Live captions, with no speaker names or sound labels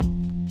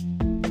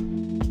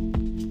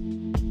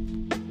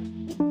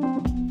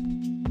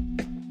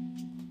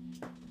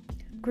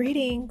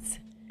Greetings.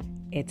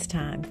 It's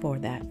time for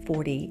that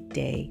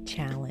 40-day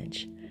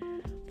challenge.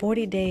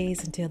 40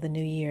 days until the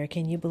new year.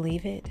 Can you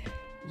believe it?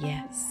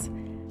 Yes,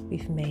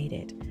 we've made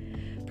it.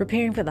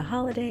 Preparing for the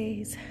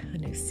holidays, a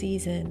new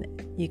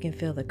season. You can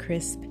feel the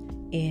crisp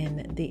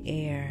in the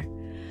air.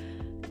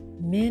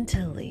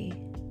 Mentally,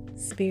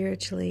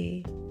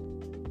 spiritually,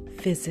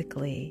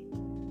 physically,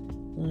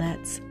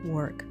 let's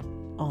work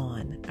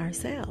on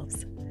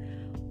ourselves.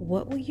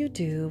 What will you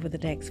do over the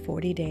next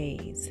 40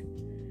 days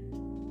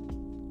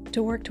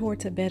to work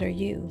towards a better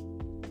you?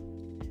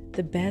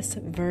 The best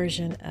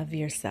version of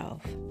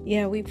yourself.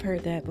 Yeah, we've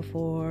heard that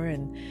before,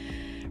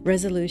 and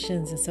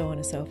resolutions and so on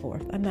and so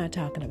forth. I'm not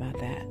talking about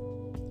that.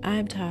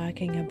 I'm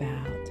talking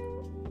about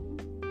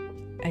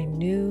a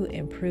new,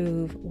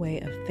 improved way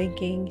of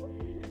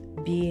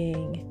thinking,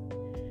 being,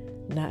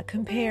 not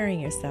comparing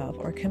yourself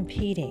or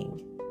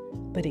competing,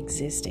 but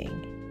existing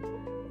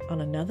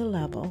on another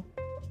level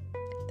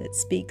that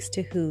speaks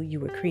to who you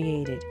were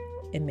created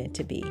and meant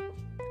to be.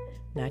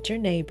 Not your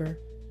neighbor,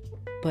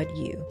 but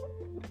you.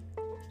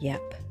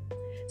 Yep.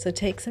 So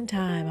take some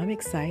time. I'm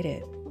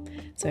excited.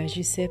 So as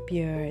you sip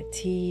your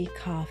tea,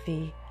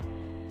 coffee,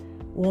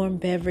 warm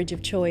beverage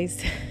of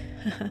choice,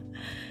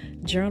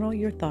 journal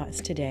your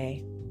thoughts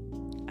today.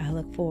 I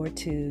look forward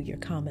to your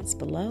comments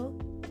below.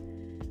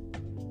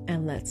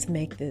 And let's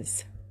make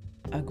this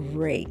a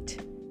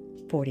great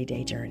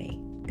 40-day journey.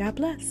 God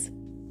bless.